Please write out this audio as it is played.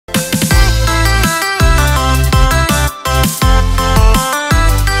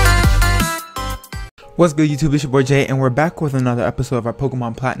What's good, YouTube? It's your boy Jay, and we're back with another episode of our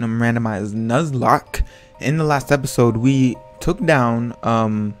Pokemon Platinum Randomizer Nuzlocke. In the last episode, we took down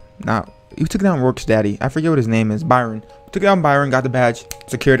we took down Rourke's daddy. I forget what his name is. Byron. We took down Byron, got the badge,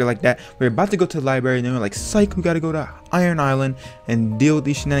 secured it like that. We were about to go to the library, and then we were like, psych, we gotta go to Iron Island and deal with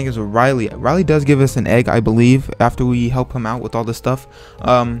these shenanigans with Riley. Riley does give us an egg, I believe, after we help him out with all this stuff.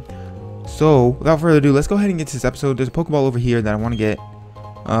 So without further ado, let's go ahead and get to this episode. There's a Pokeball over here that I want to get.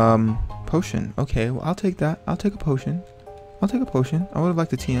 Potion. Okay, well, I'll take that. I'll take a potion. I would have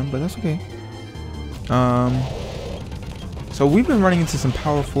liked a TM, but that's okay. So we've been running into some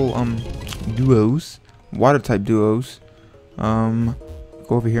powerful duos, water type duos. Go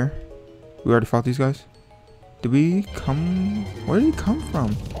over here. We already fought these guys. Did we come? Where did he come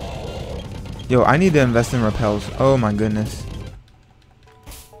from? Yo, I need to invest in repels. Oh my goodness.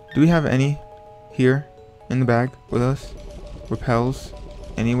 Do we have any here in the bag with us? Repels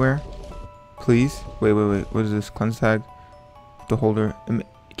anywhere? Please. Wait. What is this? Cleanse tag. The holder.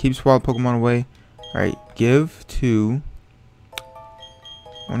 Keeps wild Pokemon away. Alright. Give to.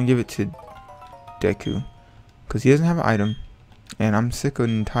 I want to give it to Deku. Because he doesn't have an item. And I'm sick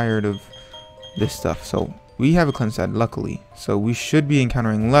and tired of this stuff. So we have a cleanse tag, luckily. So we should be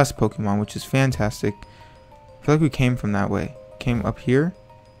encountering less Pokemon, which is fantastic. I feel like we came from that way. Came up here.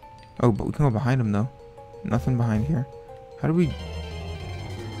 Oh, but we can go behind him though. Nothing behind here. How do we...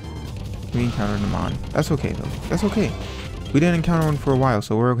 We encountered him on. That's okay though. That's okay. We didn't encounter one for a while,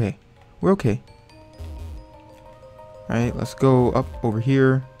 so we're okay. We're okay. Alright, let's go up over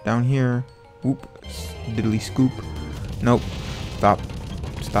here. Down here. Whoop. Diddly scoop. Nope. Stop.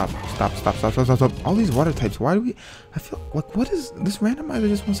 Stop. All these water types. Why do we... I feel like, what is... This randomizer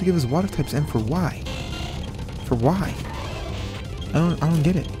just wants to give us water types, and for why? For why? I don't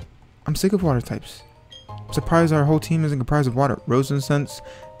get it. I'm sick of water types. I'm surprised our whole team isn't comprised of water. Rose Incense.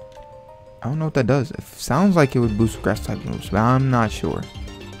 I don't know what that does. It sounds like it would boost grass type moves, but I'm not sure.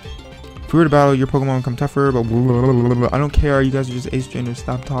 If we were to battle, your Pokemon become tougher, but I don't care. You guys are just ace trainers.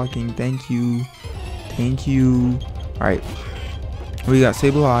 Stop talking. Thank you. Thank you. Alright. We got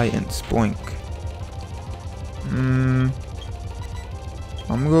Sableye and Spoink. I'm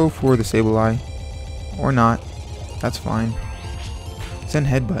gonna go for the Sableye. Or not. That's fine. Send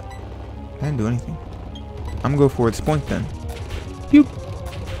Headbutt. I didn't do anything. I'm gonna go for the Spoink then. Boop.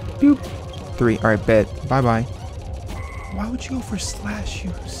 Boop. 3. Alright, bet. Bye-bye. Why would you go for Slash,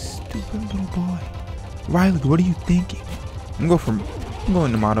 you stupid little boy? Riley, what are you thinking? I'm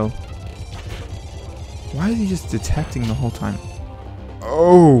going to Motto. Why is he just detecting the whole time?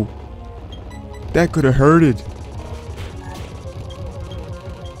 Oh! That could have hurted.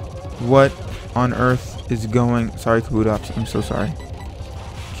 What on earth is going... Sorry, Kabutops. I'm so sorry.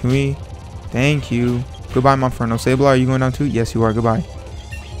 Can we... Thank you. Goodbye, Monferno. Sableye, are you going down too? Yes, you are. Goodbye.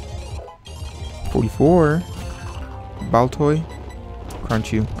 44. Baltoy.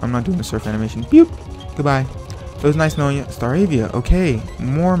 Crunch you. I'm not doing the surf animation. Boop. Goodbye. It was nice knowing you. Staravia. Okay.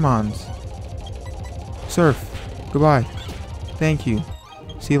 Mormons. Surf. Goodbye. Thank you.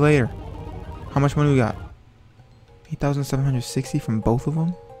 See you later. How much money we got? 8,760 from both of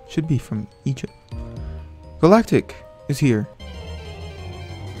them? Should be from each. Galactic is here.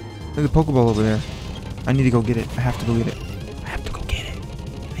 There's a Pokeball over there. I need to go get it. I have to go get it.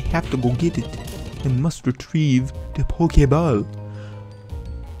 I must retrieve the Pokeball.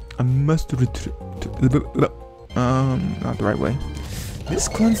 I must retrieve... Not the right way. This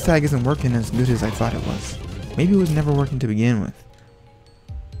cleanse tag isn't working as good as I thought it was. Maybe it was never working to begin with.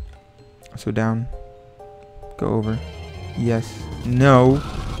 So down. Go over. Yes. No.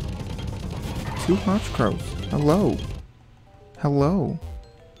 2 Honchkrows. Hello.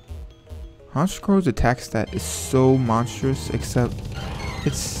 Honchkrow's attack stat is so monstrous, except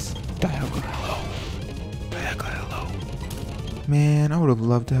it's Dialga. Hello. Man, I would have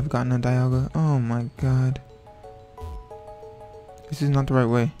loved to have gotten a Dialga. Oh my god. This is not the right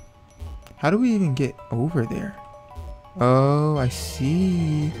way. How do we even get over there? Oh, I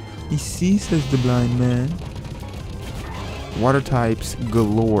see. I see, says the blind man. Water types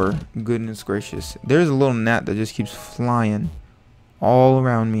galore. Goodness gracious. There's a little gnat that just keeps flying all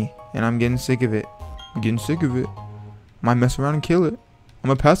around me. And I'm getting sick of it. Might mess around and kill it. I'm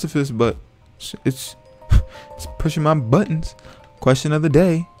a pacifist, but it's pushing my buttons. Question of the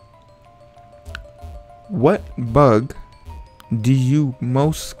day. What bug do you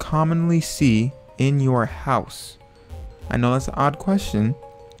most commonly see in your house? I know that's an odd question,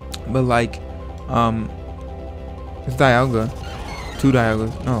 but like, it's Dialga. 2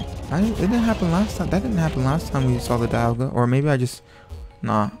 Dialgas. No, it didn't happen last time. That didn't happen last time we saw the Dialga. Or maybe I just...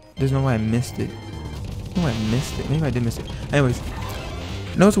 Nah, there's no way I missed it. No, I missed it. Maybe I did miss it. Anyways,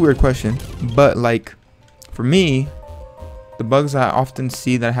 I know it's a weird question, but like, For me, the bugs I often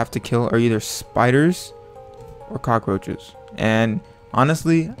see that I have to kill are either spiders or cockroaches. And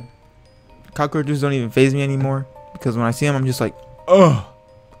honestly, cockroaches don't even faze me anymore, because when I see them, I'm just like, ugh,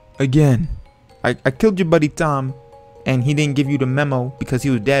 again. I killed your buddy Tom, and he didn't give you the memo because he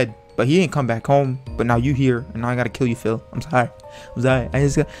was dead. But he didn't come back home. But now you here, and now I gotta kill you, Phil. I'm sorry.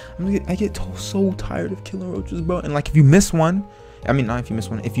 I get so tired of killing roaches, bro. And like, if you miss one, I mean, not if you miss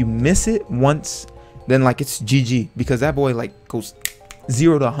one. If you miss it once, then like it's GG, because that boy like goes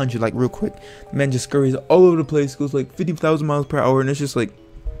 0 to 100 like real quick. The man just scurries all over the place, goes like 50,000 miles per hour, and it's just like,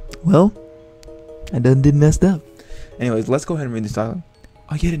 well, I did messed up. Anyways, let's go ahead and read this dialogue.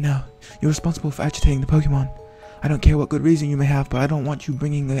 I get it now. You're responsible for agitating the Pokemon. I don't care what good reason you may have, but I don't want you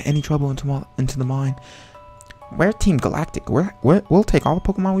bringing any trouble into the mine. We're Team Galactic. We'll take all the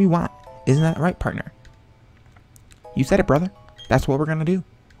Pokemon we want. Isn't that right, partner? You said it, brother. That's what we're gonna do.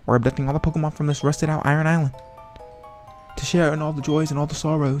 We're abducting all the Pokemon from this rusted out Iron Island to share in all the joys and all the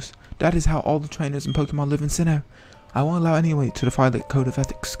sorrows. That is how all the trainers and Pokemon live in Sinnoh. I won't allow anyone to defy the code of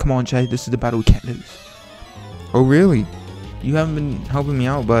ethics. Come on, Jay. This is the battle we can't lose. Oh, really? You haven't been helping me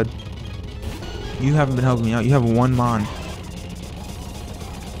out, bud. You haven't been helping me out. You have one Mon.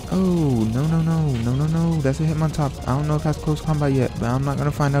 Oh, no. That's a Hitmontop. I don't know if that's close combat yet, but I'm not going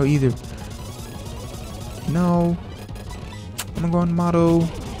to find out either. No. I'm going to go on Motto.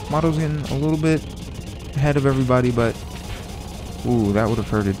 Motto's getting a little bit ahead of everybody, but... Ooh, that would have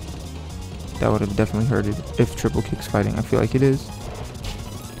hurted. That would have definitely hurted if Triple Kick's fighting. I feel like it is.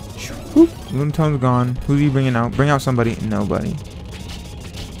 Lunatone's gone. Who are you bringing out? Bring out somebody. Nobody.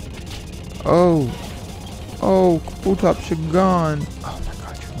 Oh, Kaputop, you're gone. Oh my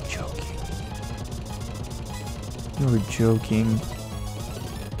god, you're joking. You're joking.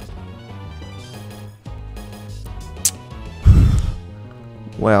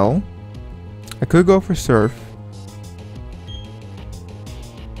 Well, I could go for Surf.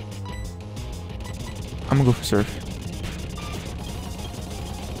 I'm gonna go for Surf.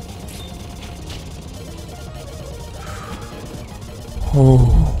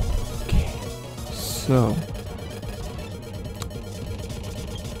 Oh, okay. So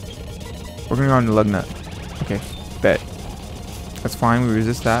we're gonna go on the Lugnut. Okay, bet. That's fine. We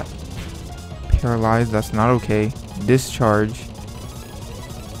resist that. Paralyzed. That's not okay. Discharge.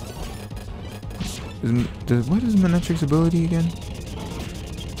 What is Manectric's ability again?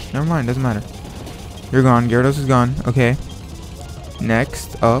 Never mind. Doesn't matter. You're gone. Gyarados is gone. Okay.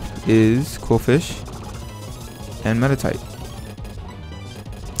 Next up is Quillfish and Meditite.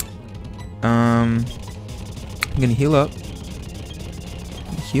 I'm gonna heal up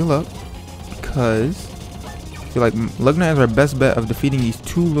because I feel like Lugnut is our best bet of defeating these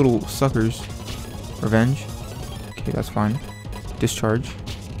two little suckers. Revenge. Okay, that's fine. Discharge.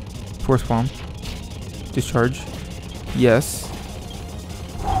 Force Palm. Discharge. Yes.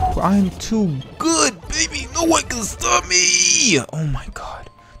 I'm too good, baby. No one can stop me. Oh my god,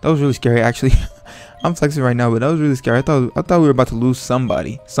 that was really scary. Actually, I'm flexing right now, but that was really scary. I thought we were about to lose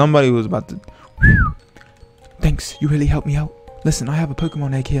somebody. Somebody was about to. Thanks, you really helped me out. Listen, I have a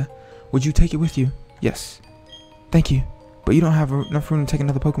Pokemon egg here. Would you take it with you? Yes. Thank you. But you don't have enough room to take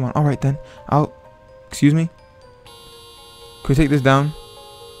another Pokemon. All right then. Excuse me. Can we take this down?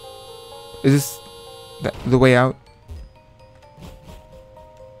 Is this the way out?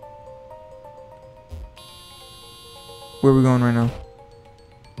 Where are we going right now?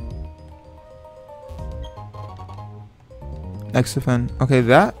 XFN. Okay,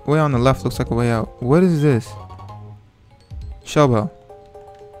 that way on the left looks like a way out. What is this? Shellbell.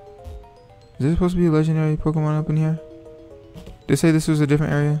 Is this supposed to be a legendary Pokemon up in here? They say this was a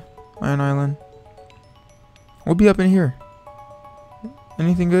different area. Iron Island. What'll be up in here?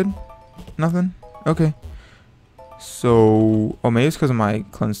 Anything good? Nothing? Okay. So, oh, maybe it's because of my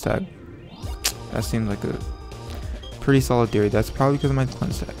cleanse tag. That seems like a pretty solid theory. That's probably because of my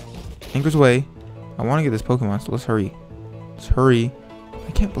cleanse tag. Anchor's Way. I want to get this Pokemon, so let's hurry. Let's hurry.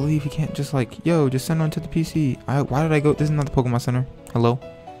 I can't believe you can't just like, yo, just send one to the PC. Why did I go? This is not the Pokemon Center. Hello?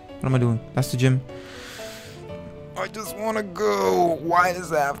 What am I doing? That's the gym. I just want to go. Why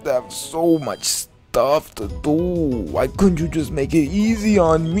does it have to have so much stuff to do? Why couldn't you just make it easy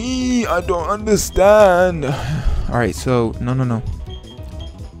on me? I don't understand. Alright, so, no.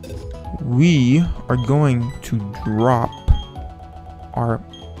 We are going to drop our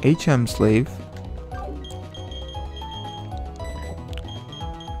HM slave.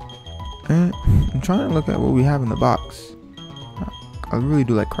 And I'm trying to look at what we have in the box. I really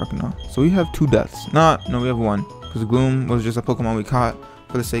do like Crocodile. So we have 2 deaths. No, we have 1. Because Gloom was just a Pokemon we caught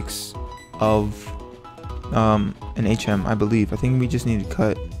for the sakes of an HM, I believe. I think we just need to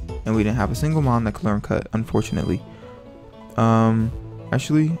cut and we didn't have a single mon that could learn cut, unfortunately.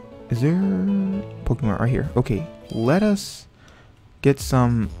 Actually, is there Pokemon right here? Okay, let us get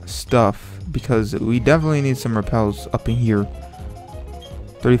some stuff because we definitely need some repels up in here.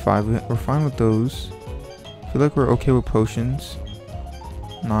 35, we're fine with those. I feel like we're okay with potions.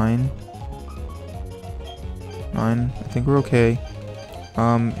 9, I think we're okay.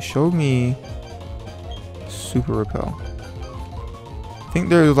 Show me super repel. I think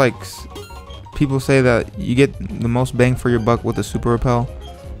there's like people say that you get the most bang for your buck with the super repel,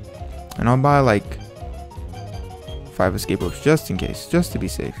 and I'll buy like 5 escape ropes just in case, just to be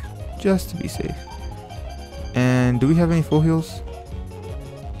safe, And do we have any full heals?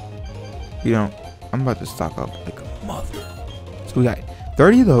 We don't. I'm about to stock up like a mother. So we got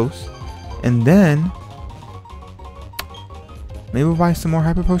 30 of those, and then maybe we'll buy some more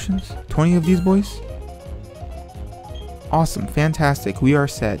hyper potions. 20 of these boys. Awesome, fantastic. We are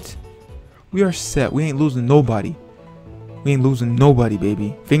set. We are set. We ain't losing nobody. We ain't losing nobody,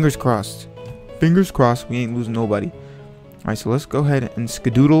 baby. Fingers crossed. Fingers crossed. We ain't losing nobody. All right, so let's go ahead and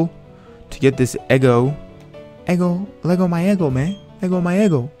skedoodle to get this Lego my ego, man. Lego my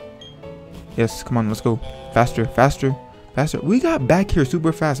ego. Yes, come on, let's go. Faster, faster, faster. We got back here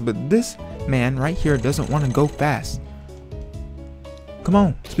super fast, but this man right here doesn't want to go fast. Come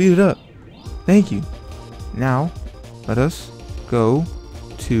on, speed it up. Thank you. Now, let us go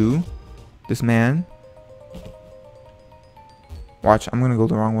to this man. Watch, I'm gonna go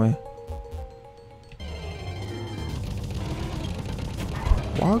the wrong way.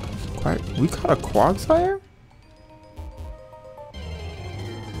 Quag? We caught a Quagsire?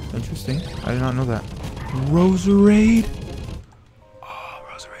 Interesting. I did not know that. Roserade? Oh,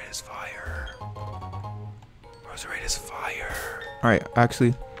 Roserade is fire. Roserade is fire. Alright,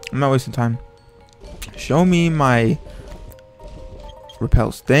 actually, I'm not wasting time. Show me my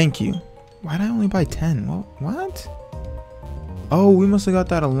repels. Thank you. Why did I only buy 10? Well, what? Oh, we must have got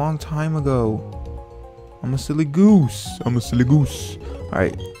that a long time ago. I'm a silly goose.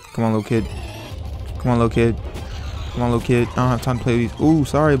 Alright, come on, little kid. Come on, little kid. I don't have time to play with these. Ooh,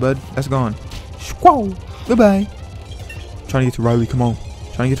 sorry, bud. That's gone. Squaw. Goodbye. Trying to get to Riley. Come on.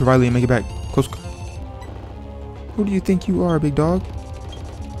 Trying to get to Riley and make it back. Close. Who do you think you are, big dog?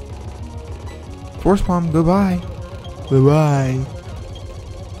 Force palm. Goodbye. Goodbye.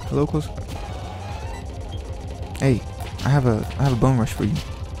 Hello, close. Hey, I have a bone rush for you.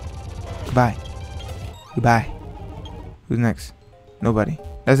 Goodbye. Goodbye. Who's next? Nobody.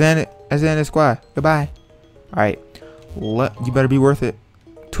 That's the end of the squad. Goodbye. Alright. You better be worth it.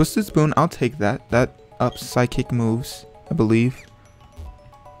 Twisted Spoon, I'll take that. That ups psychic moves, I believe.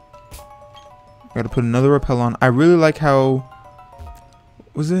 Gotta put another repel on. I really like how...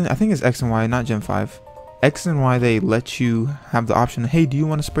 Was it? I think it's X and Y, not Gen 5. X and Y, they let you have the option, hey, do you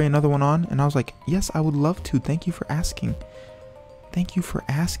want to spray another one on? And I was like, yes, I would love to. Thank you for asking. Thank you for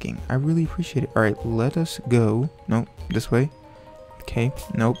asking. I really appreciate it. Alright, let us go. Nope, this way. Okay,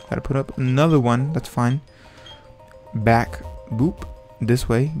 nope. Gotta put up another one. That's fine. Back. Boop. This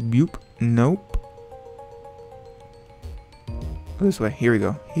way. Boop. Nope. This way. Here we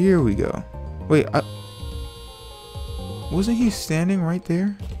go. Here we go. Wait, wasn't he standing right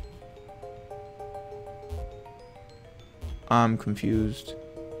there? I'm confused.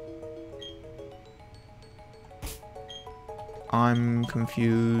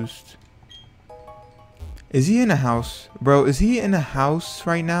 Is he in a house? Bro, is he in a house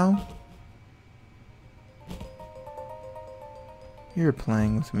right now? You're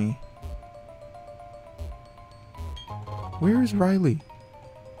playing with me. Where is Riley?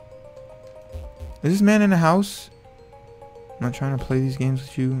 Is this man in a house? I'm not trying to play these games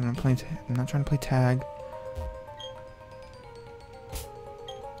with you. I'm not trying to play tag.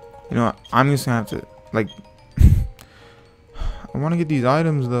 You know what? I'm just gonna have to, like... I want to get these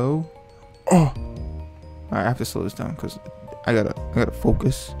items, though. Oh! Alright, I have to slow this down, because I gotta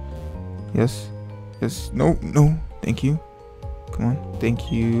focus. Yes. Yes. No, no. Thank you. Come on.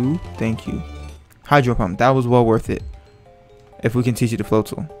 Thank you. Thank you. Hydro Pump. That was well worth it. If we can teach you the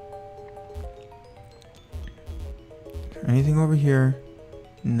Floatzel. Anything over here?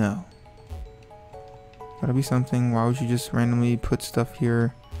 No. Gotta be something. Why would you just randomly put stuff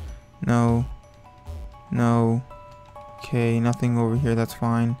here? No. No. Okay, nothing over here. That's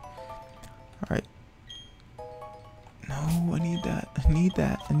fine. Alright. No, I need that. I need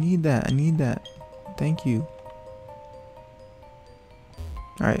that. I need that. I need that. Thank you.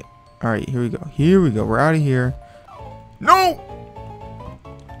 Alright. Alright, here we go. Here we go. We're out of here. No!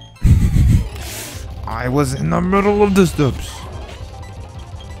 I was in the middle of the steps.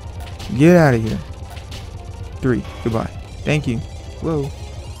 Get out of here. 3. Goodbye. Thank you. Whoa.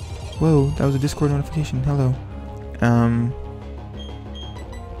 Whoa, that was a Discord notification. Hello.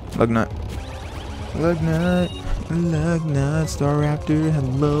 Lugnut. Star Raptor.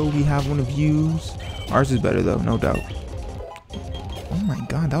 Hello, we have one of yous. Ours is better though, no doubt. Oh my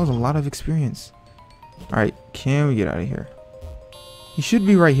god, that was a lot of experience. Alright, can we get out of here? He should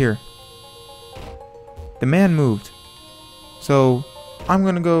be right here. The man moved. So, I'm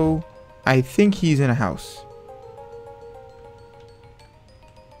gonna go. I think he's in a house.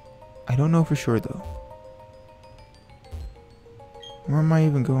 I don't know for sure though. Where am I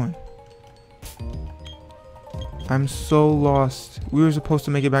even going? I'm so lost. We were supposed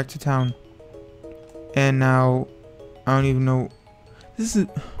to make it back to town. And now, I don't even know. This is...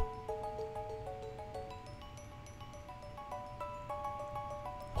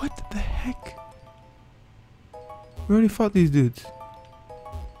 What the heck? We already fought these dudes.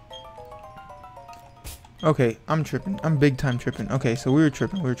 Okay, I'm tripping. I'm big time tripping. Okay, so we were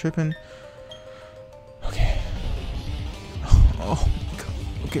tripping. Okay. Oh my god.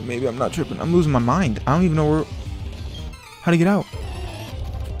 Okay, maybe I'm not tripping. I'm losing my mind. I don't even know how to get out.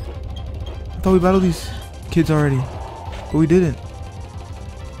 I thought we battled these kids already, but we didn't.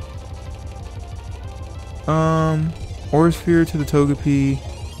 Aura Sphere to the Togepi.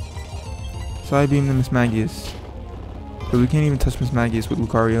 Side Beam to Miss Magius. But we can't even touch Miss Magius with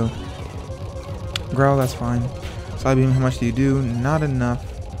Lucario. Growl, that's fine. Side Beam, how much do you do? Not enough.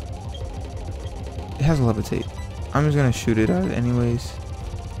 It has a Levitate. I'm just gonna shoot it out anyways.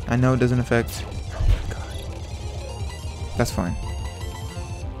 I know it doesn't affect. Oh my god. That's fine.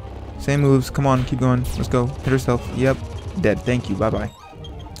 Same moves. Come on, keep going. Let's go. Hit herself. Yep. Dead. Thank you. Bye-bye.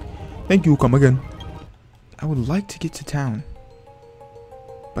 Thank you. Come again. I would like to get to town,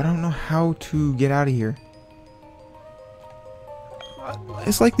 but I don't know how to get out of here.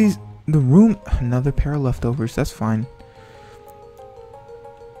 It's like the room. Another pair of leftovers. That's fine.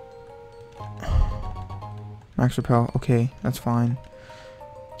 Max Repel. Okay, that's fine.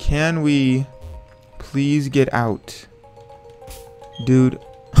 Can we please get out? Dude,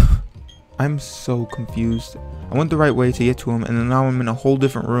 I'm so confused. I went the right way to get to him, and then now I'm in a whole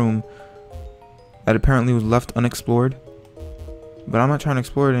different room that apparently was left unexplored. But I'm not trying to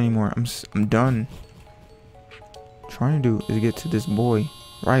explore it anymore. I'm done. What I'm trying to do is get to this boy,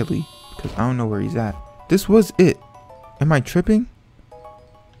 Riley, because I don't know where he's at. This was it. Am I tripping?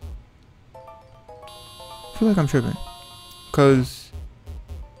 I feel like I'm tripping. Because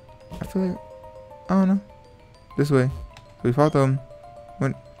I feel like, I don't know. This way. So we fought them.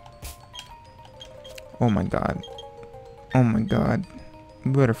 Went. Oh my god. Oh my god.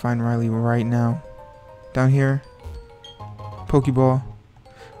 We better find Riley right now. Down here. Pokeball.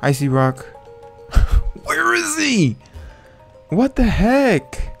 Icy Rock. Where is he? What the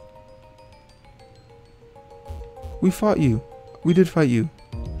heck? We fought you. We did fight you.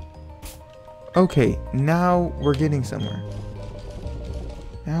 Okay, now we're getting somewhere.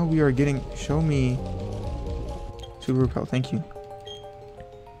 Now we are getting... Show me... Super Repel, thank you.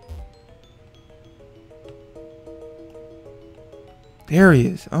 There he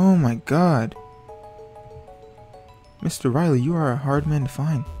is. Oh my god. Mr. Riley, you are a hard man to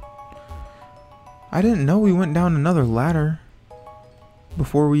find. I didn't know we went down another ladder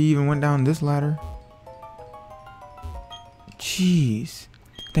before we even went down this ladder. Jeez.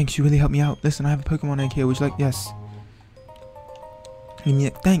 Thanks, you really helped me out. Listen, I have a Pokemon AK. Would you like? Yes.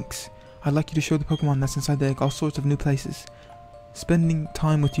 Thanks. I'd like you to show the Pokemon that's inside the egg all sorts of new places. Spending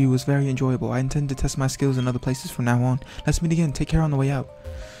time with you was very enjoyable. I intend to test my skills in other places from now on. Let's meet again. Take care on the way out.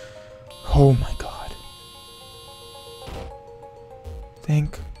 Oh my god.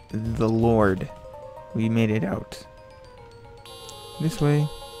 Thank the Lord. We made it out. This way.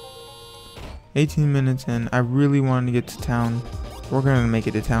 18 minutes in. I really wanted to get to town. We're gonna make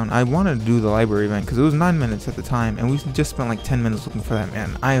it to town. I wanted to do the library event because it was 9 minutes at the time, and we just spent like 10 minutes looking for that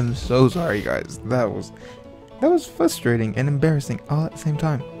man. I am so sorry, guys. That was frustrating and embarrassing all at the same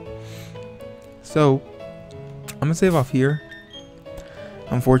time. So I'm gonna save off here.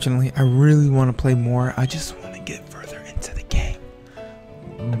 Unfortunately, I really want to play more. I just want to get further into the game.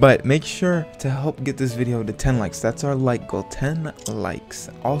 But make sure to help get this video to 10 likes. That's our like goal. 10 likes.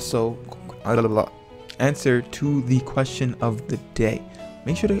 Also, answer to the question of the day.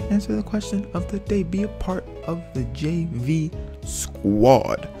 Make sure to answer the question of the day. Be a part of the JayVee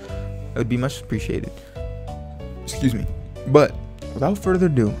squad. It would be much appreciated. Excuse me. But without further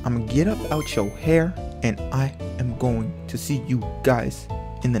ado, I'm gonna get up out your hair, and I am going to see you guys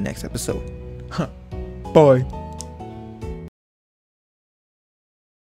in the next episode. Bye.